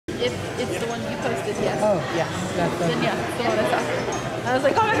If it's the one you posted, yes. Oh, yeah. That's Then yeah, that's the one I saw. I was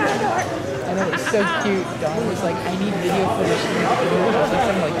like, oh my god, I know her. I know, it's so cute. Dawn was like, I need video footage.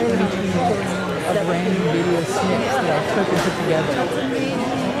 Some like 22 minutes of random video snips that I took and put together.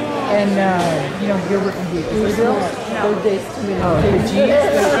 And, you know, Gilbert and Geek. Third days to me. Oh, the G's?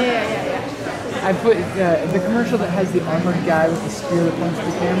 Yeah. I put the commercial that has the armored guy with the spear that points the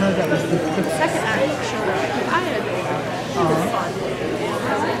camera. That was the second act, sure. I had a day about that. It was fun.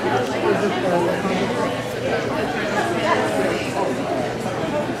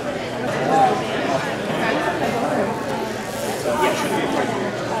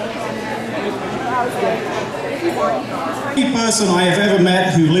 The person I have ever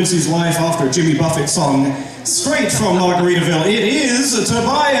met who lives his life after a Jimmy Buffett song, straight from Margaritaville, it is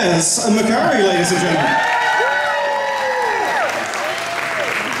Tobias McCurry, ladies and gentlemen.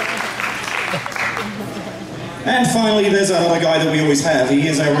 And finally, there's that other guy that we always have. He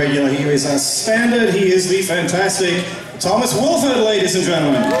is our regular, he is our standard, he is the fantastic Thomas Wolford, ladies and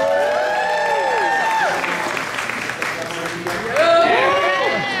gentlemen.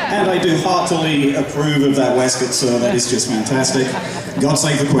 And I do heartily approve of that waistcoat, sir. That is just fantastic. God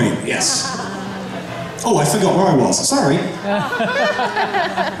save the Queen, yes. Oh, I forgot where I was. Sorry.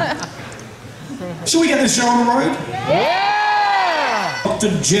 Shall we get this show on the road? Yeah!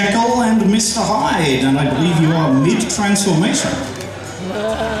 Dr. Jekyll and Mr. Hyde, and I believe you are mid-transformation.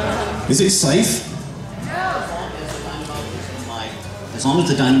 Is it safe? As long as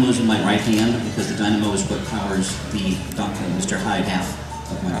the dynamo is in my right hand, because the dynamo is what powers the Dr. and Mr. Hyde half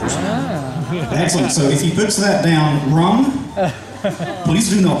of my personality. Excellent. So if he puts that down, run. Please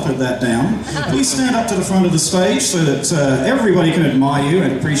do not put that down. Please stand up to the front of the stage so that everybody can admire you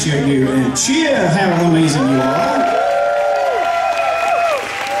and appreciate you and cheer how amazing you are.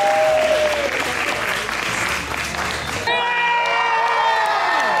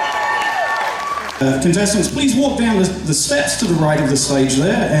 Contestants, please walk down the steps to the right of the stage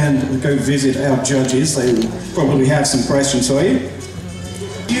there and go visit our judges. They will probably have some questions for you.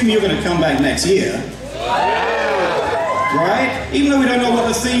 Assume you're going to come back next year. Right? Even though we don't know what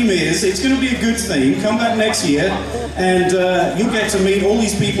the theme is, it's going to be a good theme. Come back next year and you'll get to meet all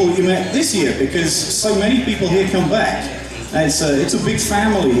these people you met this year because so many people here come back. And it's a big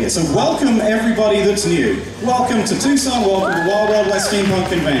family here. So welcome everybody that's new. Welcome to Tucson, welcome to Wild Wild West Steampunk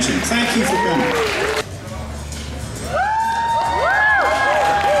Convention. Thank you for coming.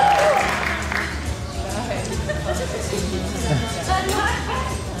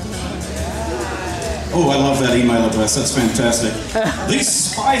 Oh, I love that email address. That's fantastic. The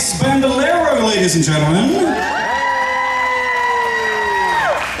Spice Bandolero, ladies and gentlemen.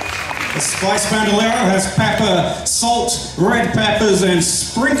 The Spice Bandolero has pepper, salt, red peppers, and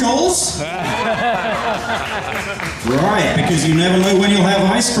sprinkles. Right, because you never know when you'll have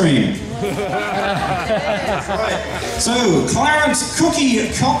ice cream. Right. So, Clarence Cookie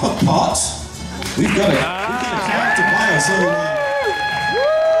Copper Pot. We've got a character bio, so...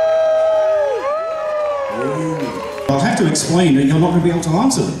 I'll have to explain that you're not going to be able to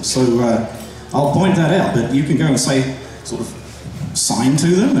answer them, so I'll point that out, but you can go and say, sort of, sign to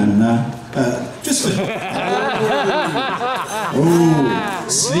them and just... Oh,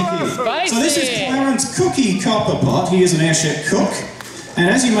 sneaky. So this is Clarence Cookie Copperpot. He is an airship cook, and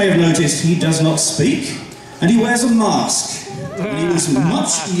as you may have noticed, he does not speak, and he wears a mask. When he was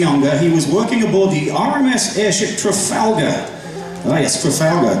much younger, he was working aboard the RMS airship Trafalgar. Ah yes,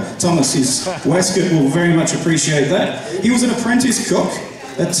 Trafalgar. Thomas, his waistcoat will very much appreciate that. He was an apprentice cook.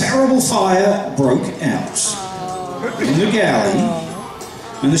 A terrible fire broke out in the galley,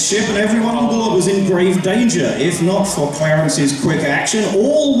 and the ship and everyone on board was in grave danger. If not for Clarence's quick action,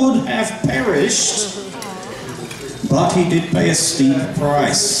 all would have perished. But he did pay a steep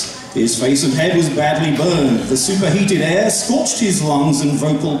price. His face and head was badly burned. The superheated air scorched his lungs and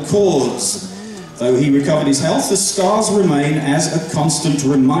vocal cords. Though he recovered his health, the scars remain as a constant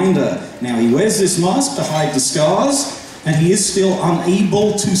reminder. Now he wears this mask to hide the scars, and he is still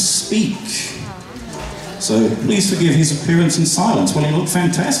unable to speak. So please forgive his appearance in silence. Well, he looked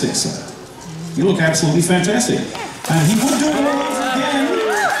fantastic, sir. You look absolutely fantastic. And he would do it all over again.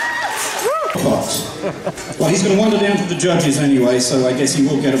 But, well, he's going to wander down to the judges anyway, so I guess he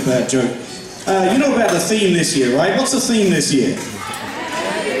will get a bad joke. You know about the theme this year, right? What's the theme this year?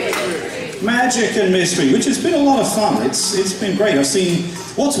 Magic and mystery, which has been a lot of fun. It's been great. I've seen,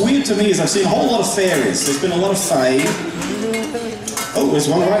 what's weird to me is I've seen a whole lot of fairies. There's been a lot of fae. Oh, there's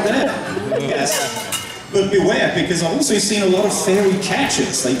one right there. Yes. But beware, because I've also seen a lot of fairy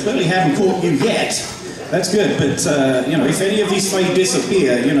catchers. They clearly haven't caught you yet. That's good, but you know, if any of these fae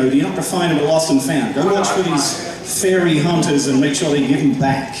disappear, you know, you're not going to find them lost and found. Go watch for these fairy hunters and make sure they give them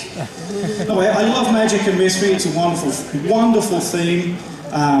back. No, I love magic and mystery. It's a wonderful, wonderful theme.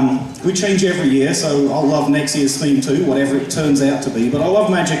 We change every year, so I'll love next year's theme too, whatever it turns out to be. But I love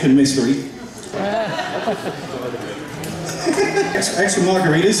magic and mystery. Extra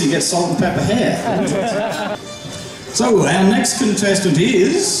margaritas, you get salt and pepper hair. So our next contestant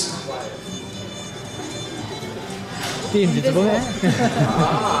is... The Invisible Man.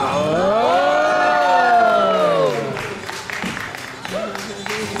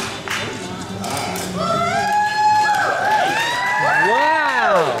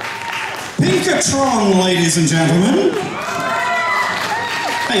 Wow! Pinkatron, ladies and gentlemen.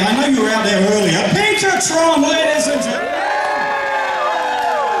 Hey, I know you were out there earlier. Pinkatron, ladies and gentlemen.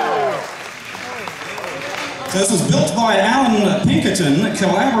 This was built by Alan Pinkerton,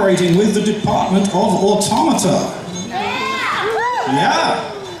 collaborating with the Department of Automata. Yeah,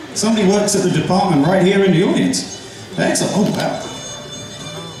 somebody works at the department right here in the audience. Excellent. Oh, wow.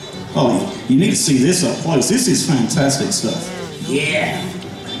 Oh, you need to see this up close. This is fantastic stuff. Yeah.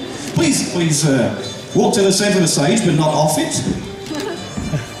 Please walk to the center of the stage, but not off it.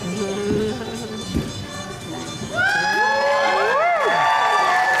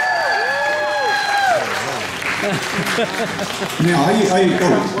 Now,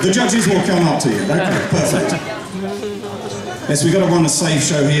 the judges will come up to you. Okay, perfect. Yes, we've got to run a safe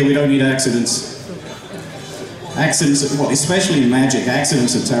show here. We don't need accidents. Accidents, well, especially in magic,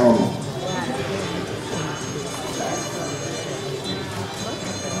 accidents are terrible.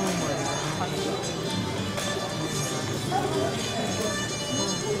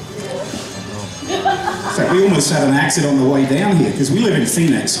 In fact, we almost had an accident on the way down here because we live in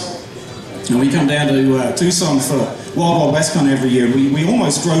Phoenix. And we come down to Tucson for Wild Wild West Con every year. We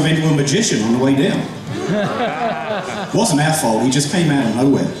almost drove into a magician on the way down. It wasn't our fault, he just came out of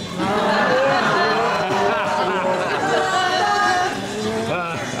nowhere.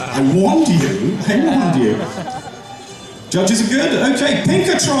 I warned you. Judges are good? Okay,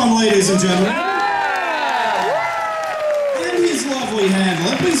 Pinkatron, ladies and gentlemen. And his lovely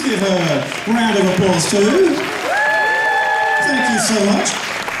handler. Please give her a round of applause too. Thank you so much.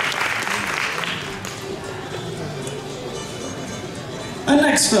 And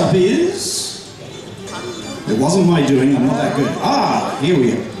next up is... It wasn't my doing, I'm not that good. Ah, here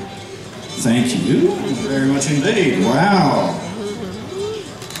we are. Thank you very much indeed. Wow.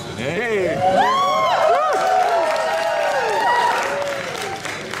 Hey.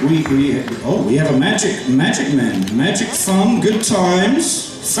 We have a magic man. Magic fun, good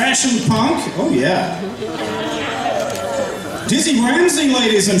times, fashion punk. Oh yeah. Dizzy Ramsey,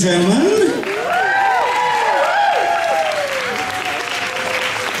 ladies and gentlemen.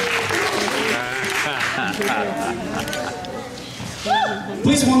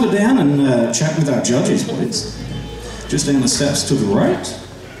 Please wander down and chat with our judges, please. Just down the steps to the right.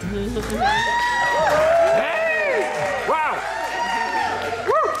 Hey! Wow!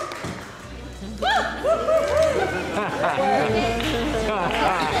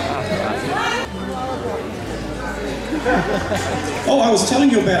 Oh, I was telling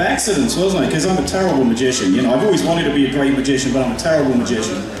you about accidents, wasn't I? Because I'm a terrible magician. You know, I've always wanted to be a great magician, but I'm a terrible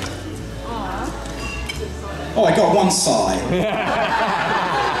magician. Oh, I got one side.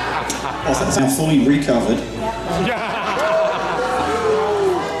 Oh, that's now fully recovered.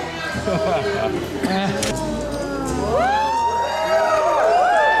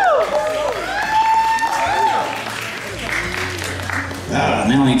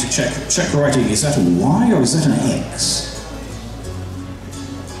 Now I need to check writing. Is that a Y or is that an X?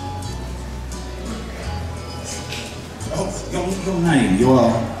 Oh, your name. You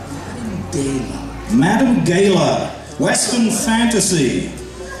are Madam Gala, Western Fantasy.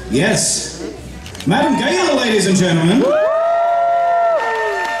 Yes. Madam Gala, ladies and gentlemen.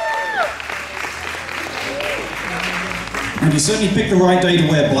 And you certainly picked the right day to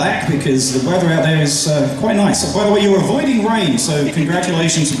wear black because the weather out there is quite nice. So, by the way, you're avoiding rain, so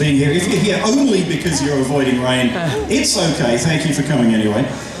congratulations for being here. If you're here only because you're avoiding rain, it's okay. Thank you for coming anyway.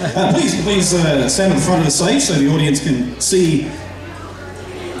 Please stand at the front of the stage so the audience can see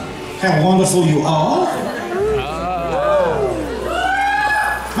how wonderful you are.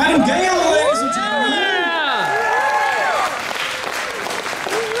 Madam Gale, ladies and gentlemen.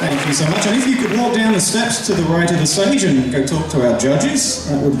 Thank you so much. And if you could walk down the steps to the right of the stage and go talk to our judges,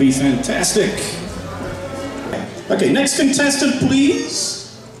 that would be fantastic. Okay, next contestant,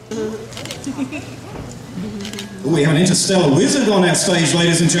 please. We have an interstellar wizard on our stage,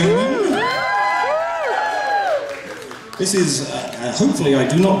 ladies and gentlemen. This is, hopefully I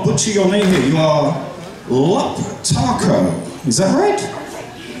do not butcher your name here. You are Lup Taco. Is that right?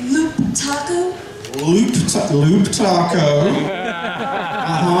 Lup Taco? Loop Taco.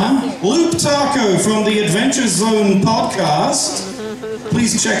 Loop Taco from the Adventure Zone podcast.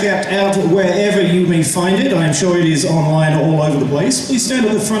 Please check it out wherever you may find it. I'm sure it is online all over the place. Please stand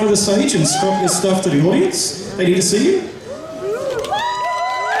at the front of the stage and strap your stuff to the audience. They need to see you.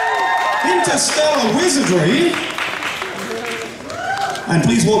 Interstellar Wizardry. And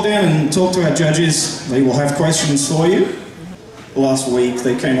please walk down and talk to our judges. They will have questions for you. Last week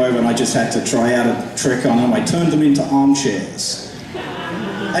they came over and I just had to try out a trick on them. I turned them into armchairs.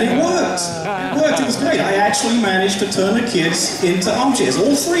 And it worked. It worked. It was great. I actually managed to turn the kids into armchairs.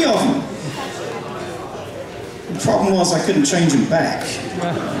 All three of them. The problem was I couldn't change them back.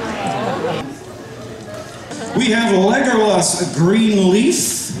 We have Legolas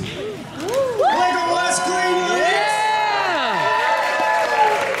Greenleaf. Legolas Greenleaf!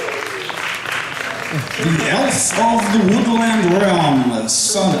 The elf of the woodland realm.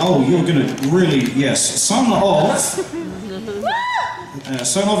 Son, oh, you're gonna really, yes. Son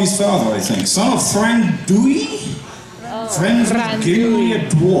of his father, I think. Son of Thranduil? Thranduil, a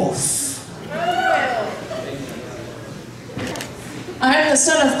dwarf. I'm the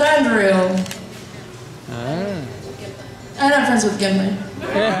son of Thranduil. And I'm friends with Gimli.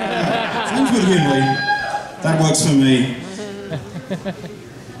 Friends with Gimli. That works for me.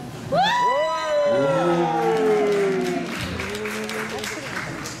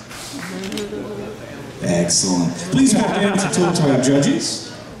 Excellent. Please walk down to talk to our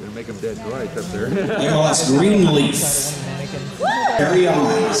judges. Gonna make them dead dry up there. Legolas Greenleaf. Hairy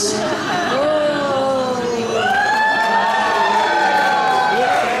eyes.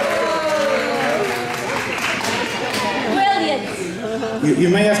 Brilliant. You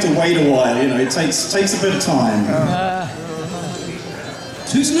may have to wait a while, you know, it takes a bit of time.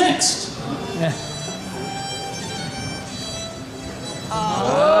 Who's next?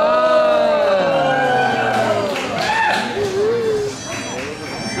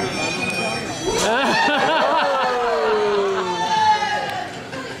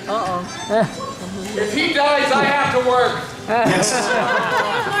 If he dies, I have to work. Yes.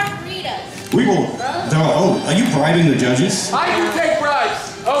 Margaritas. We will. Oh, are you bribing the judges? I do take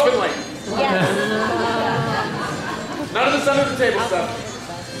bribes, openly. Yes. None of this under the table stuff.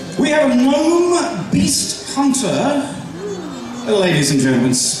 We have a gnome beast hunter, ladies and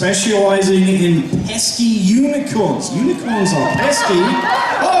gentlemen, specializing in pesky unicorns. Unicorns are pesky.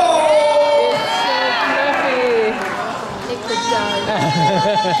 Oh!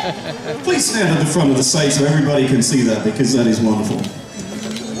 Please stand at the front of the stage so everybody can see that, because that is wonderful.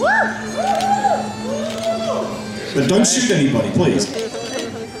 But don't shoot anybody, please.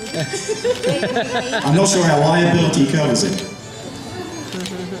 I'm not sure our liability covers it.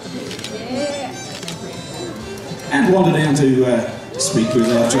 And wander down to speak with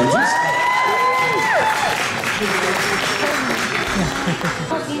our judges.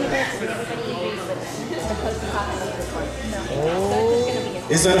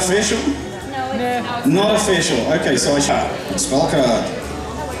 Is that official? No, it's Not official. Okay, so I shall. Spell card.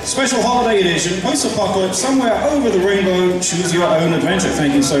 Special holiday edition, post-apocalypse, somewhere over the rainbow, choose your own adventure.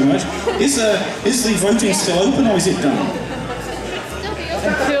 Thank you so much. Is the voting still open or is it done?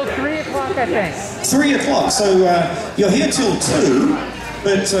 Until 3 o'clock, I think. 3 o'clock, so you're here till 2,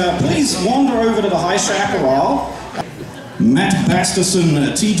 but please wander over to the High Chaparral. Matt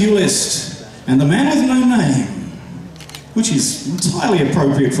Basterson, T-Duelist, and the man with no name, which is entirely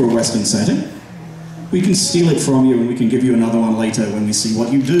appropriate for a Western setting. We can steal it from you and we can give you another one later when we see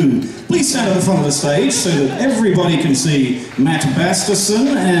what you do. Please stand at the front of the stage so that everybody can see Matt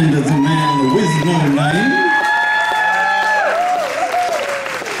Basterson and the man with no name.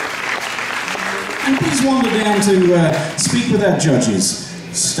 And please wander down to speak with our judges.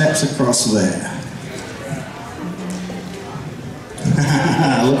 Steps across there.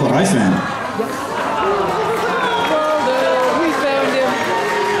 Look what I found. We found him.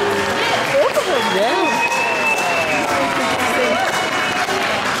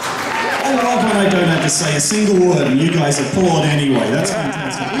 I love when I don't have to say a single word and you guys applaud anyway. That's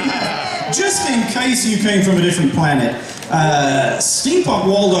fantastic. Just in case you came from a different planet, Steampunk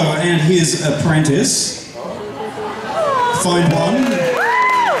Waldo and his apprentice. Find one.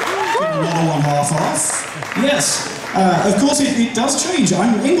 Get another one half off. Yes. Of course, it does change.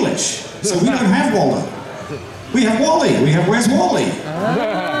 I'm English, so we don't have Waldo. We have Wally. We have Where's Wally?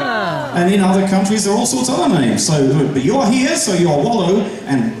 And in other countries, there are all sorts of other names. So, but you're here, so you're Waldo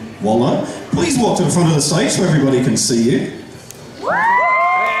and Waldo. Please walk to the front of the stage so everybody can see you.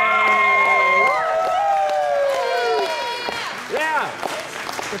 Yeah.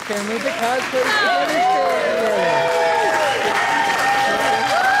 The family of the cosplay.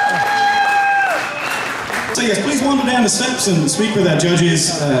 So yes, please wander down the steps and speak with our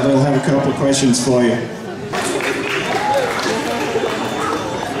judges. They'll have a couple of questions for you.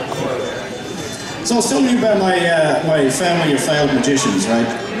 So I was telling you about my family of failed magicians, right?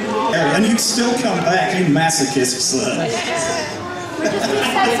 And you still come back, you masochists.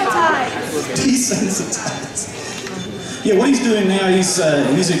 Desensitized. Yeah, what he's doing now, he's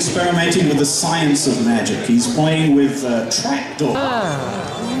experimenting with the science of magic. He's playing with trapdoor.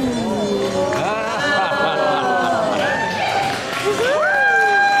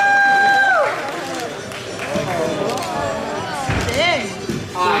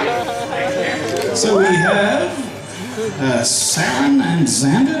 So we have Saren and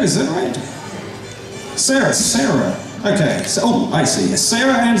Xander, is that right? Sarah. Okay, so, oh, I see.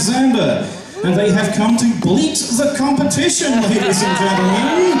 Sarah and Xander. And they have come to bleat the competition, ladies and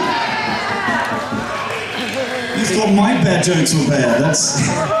gentlemen. You thought my bad jokes were bad, that's...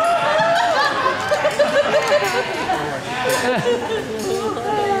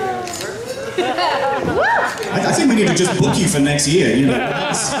 I think we need to just book you for next year, you know. We'll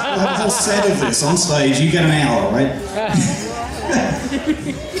have a whole set of this on stage, you get an hour, right?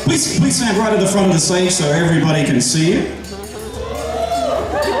 Please stand right at the front of the stage so everybody can see you.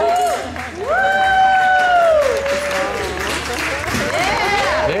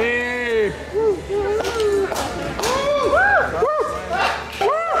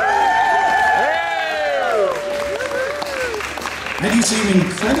 And you seem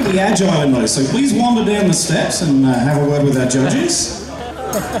incredibly agile in those, so please wander down the steps and have a word with our judges.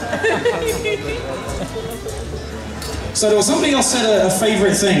 So there was somebody else said a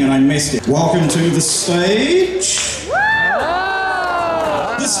favourite thing and I missed it. Welcome to the stage,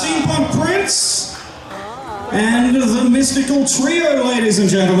 the Steampunk Prince and the Mystical Trio, ladies and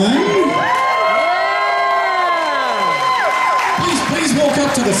gentlemen. Please walk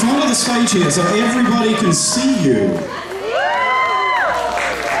up to the front of the stage here so everybody can see you.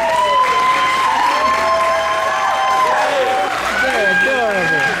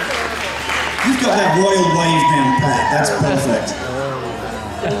 Got that royal wave down pat, that's perfect.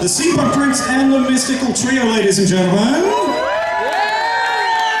 The Steampunk Prince and the Mystical Trio, ladies and gentlemen.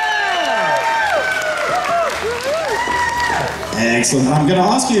 Excellent. I'm going to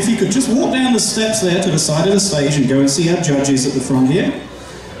ask you if you could just walk down the steps there to the side of the stage and go and see our judges at the front here.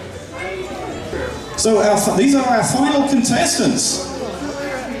 So these are our final contestants.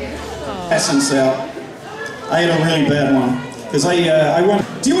 Contestants out. I had a really bad one. Because I want...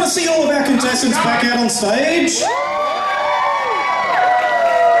 Do you want to see all of our contestants back out on stage?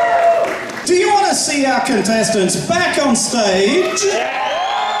 Do you want to see our contestants back on stage?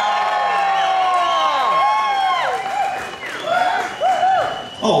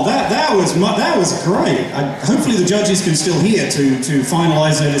 Oh, that was great. Hopefully the judges can still hear to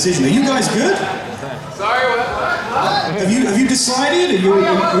finalise their decision. Are you guys good? Sorry, what? Have you decided? Are you ready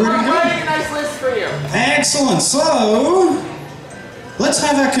to go? Nice list for you. Excellent. So... let's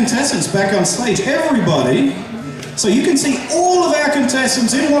have our contestants back on stage, everybody, so you can see all of our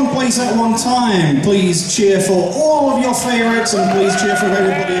contestants in one place at one time. Please cheer for all of your favourites and please cheer for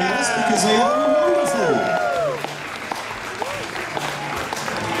everybody else because they are wonderful.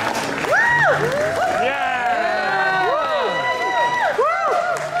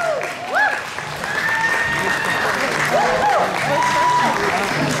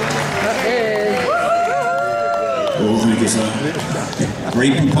 Oh, thank you, sir.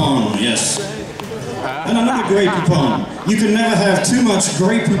 Great poupon, yes. And another great poupon. You can never have too much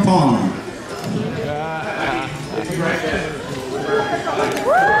great poupon.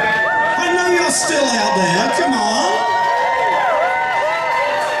 I know you're still out there, come on.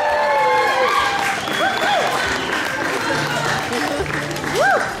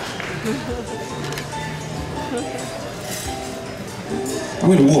 I'm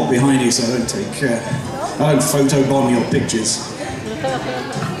going to walk behind you so I don't photobomb your pictures.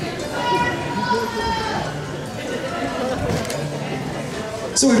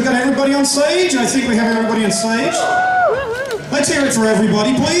 So we've got everybody on stage. I think we have everybody on stage. Let's hear it for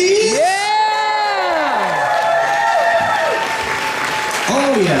everybody, please.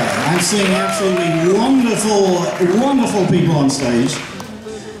 Oh yeah, I'm seeing absolutely wonderful, wonderful people on stage.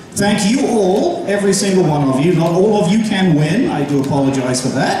 Thank you all, every single one of you. Not all of you can win. I do apologize for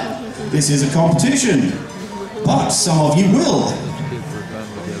that. This is a competition, but some of you will.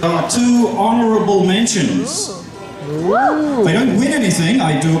 There are 2 honourable mentions. If they don't win anything,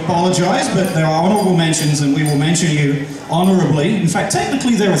 I do apologise, but there are honourable mentions and we will mention you honourably. In fact,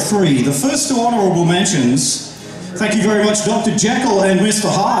 technically there are 3. The first 2 honourable mentions, thank you very much, Dr. Jekyll and Mr.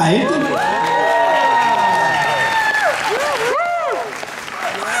 Hyde.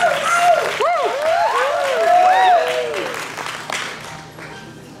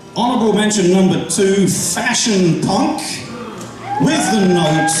 honorable mention number 2, Fashion Punk, with the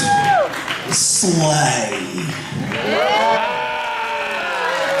note, Slay.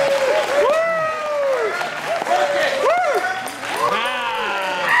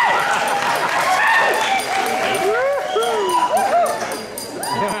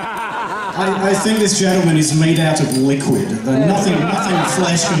 I think this gentleman is made out of liquid. Nothing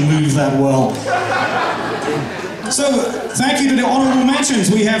flesh can move that well. So, thank you to the honorable mentions.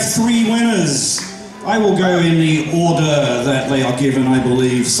 We have 3 winners. I will go in the order that they are given, I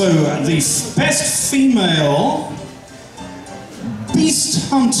believe. So, the best female, Beast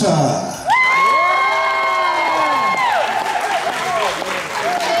Hunter.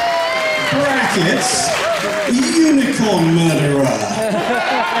 Brackets, Unicorn Murderer.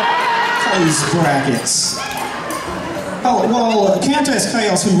 Close brackets. Oh, well, Countess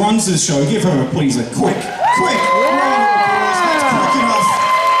Chaos, who runs this show, give her please a quick round of applause. That's quick enough.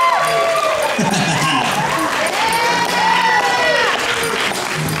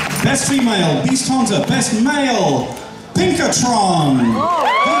 Best female, Beast Hunter. Best male, Pinkatron, the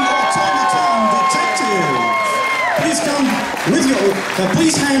automaton detective. Please come with your,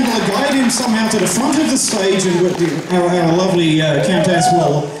 please handle a guide him somehow to the front of the stage, and our lovely Countess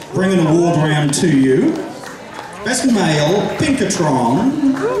will bring an award round to you. Best male, Pinkatron.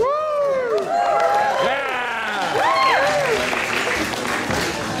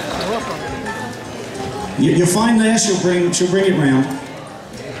 You're fine there. She'll bring it round.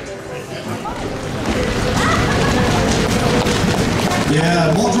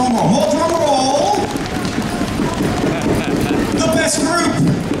 Yeah, more drum roll, more drum roll. The best group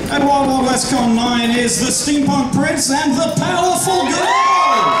at Wild Wild West Con 9 is the Steampunk Prince and the Powerful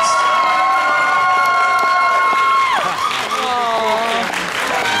Girls.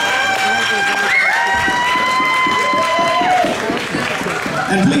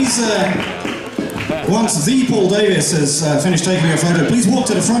 And please, once the Paul Davis has finished taking a photo, please walk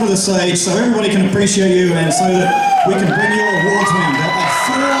to the front of the stage so everybody can appreciate you and so that we can bring your awards round.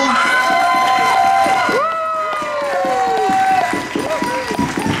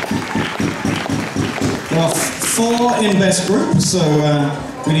 There are 4 in best group, so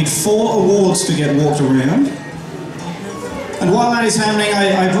we need 4 awards to get walked around. And while that is happening,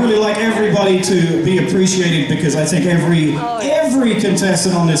 I'd really like everybody to be appreciated because I think every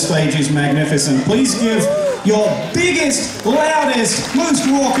contestant on this stage is magnificent. Please give your biggest, loudest, most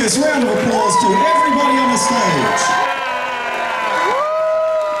raucous round of applause to everybody on the stage.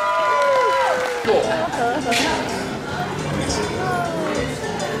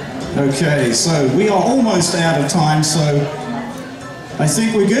 Okay, so we are almost out of time, so I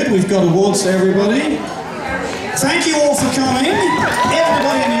think we're good. We've got awards to everybody. Thank you all for coming,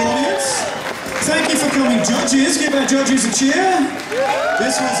 everybody in the audience. Thank you for coming, judges. Give our judges a cheer.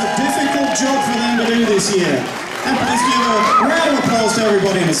 This was a difficult job for them to do this year. And please give a round of applause to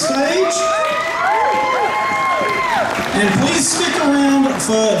everybody on the stage. And please stick around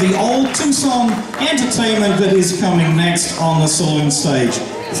for the old Tucson entertainment that is coming next on the saloon stage.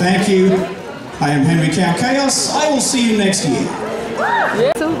 Thank you. I am Henry Count Chaos. I will see you next year.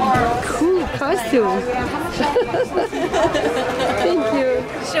 So cool costume. Thank you.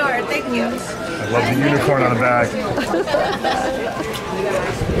 Sure, thank you. I love the unicorn on the back.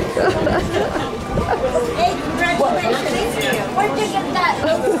 Hey, congratulations. Where'd you get that?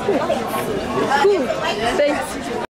 Cool. Thanks.